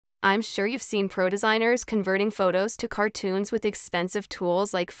I'm sure you've seen pro designers converting photos to cartoons with expensive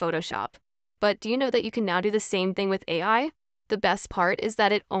tools like Photoshop. But do you know that you can now do the same thing with AI? The best part is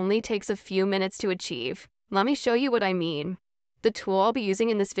that it only takes a few minutes to achieve. Let me show you what I mean. The tool I'll be using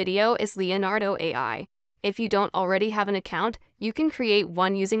in this video is Leonardo AI. If you don't already have an account, you can create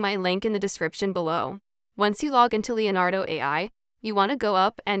one using my link in the description below. Once you log into Leonardo AI, you want to go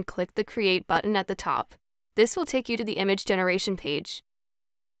up and click the Create button at the top. This will take you to the image generation page.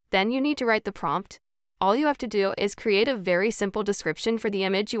 Then you need to write the prompt. All you have to do is create a very simple description for the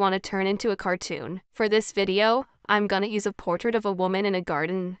image you want to turn into a cartoon. For this video, I'm gonna use a portrait of a woman in a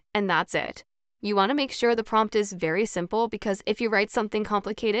garden, and that's it. You want to make sure the prompt is very simple because if you write something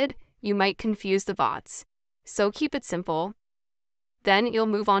complicated, you might confuse the bots. So keep it simple. Then you'll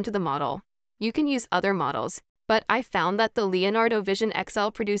move on to the model. You can use other models, but I found that the Leonardo Vision XL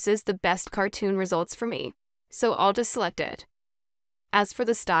produces the best cartoon results for me. So I'll just select it. As for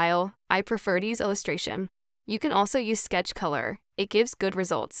the style, I prefer to use illustration. You can also use sketch color. It gives good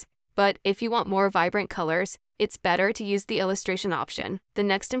results. But if you want more vibrant colors, it's better to use the illustration option. The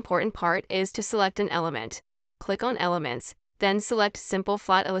next important part is to select an element. Click on Elements, then select Simple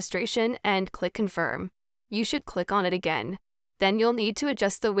Flat Illustration and click Confirm. You should click on it again. Then you'll need to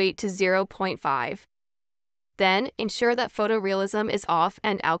adjust the weight to 0.5. Then ensure that photorealism is off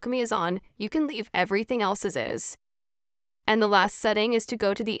and alchemy is on. You can leave everything else as is. And the last setting is to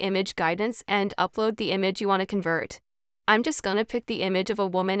go to the image guidance and upload the image you want to convert. I'm just gonna pick the image of a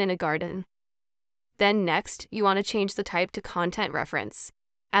woman in a garden. Then next, you want to change the type to content reference.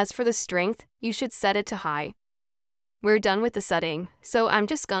 As for the strength, you should set it to high. We're done with the setting, so I'm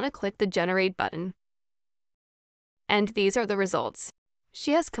just gonna click the Generate button. And these are the results.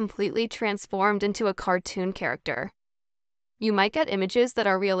 She has completely transformed into a cartoon character. You might get images that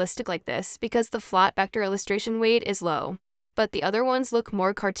are realistic like this because the flat vector illustration weight is low, but the other ones look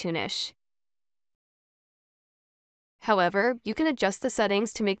more cartoonish. However, you can adjust the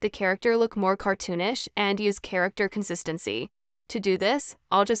settings to make the character look more cartoonish and use character consistency. To do this,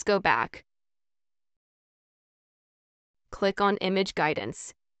 I'll just go back. Click on Image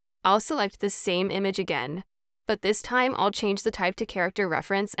Guidance. I'll select the same image again, but this time I'll change the type to character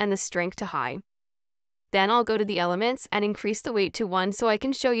reference and the strength to high. Then I'll go to the elements and increase the weight to 1 so I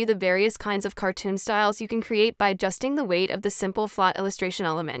can show you the various kinds of cartoon styles you can create by adjusting the weight of the simple flat illustration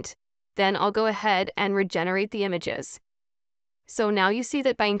element. Then I'll go ahead and regenerate the images. So now you see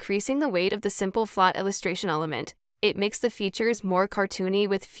that by increasing the weight of the simple flat illustration element, it makes the features more cartoony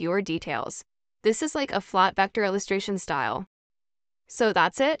with fewer details. This is like a flat vector illustration style. So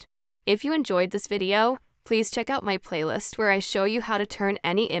that's it. If you enjoyed this video, please check out my playlist where I show you how to turn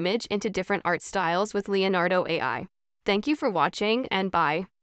any image into different art styles with Leonardo AI. Thank you for watching and bye.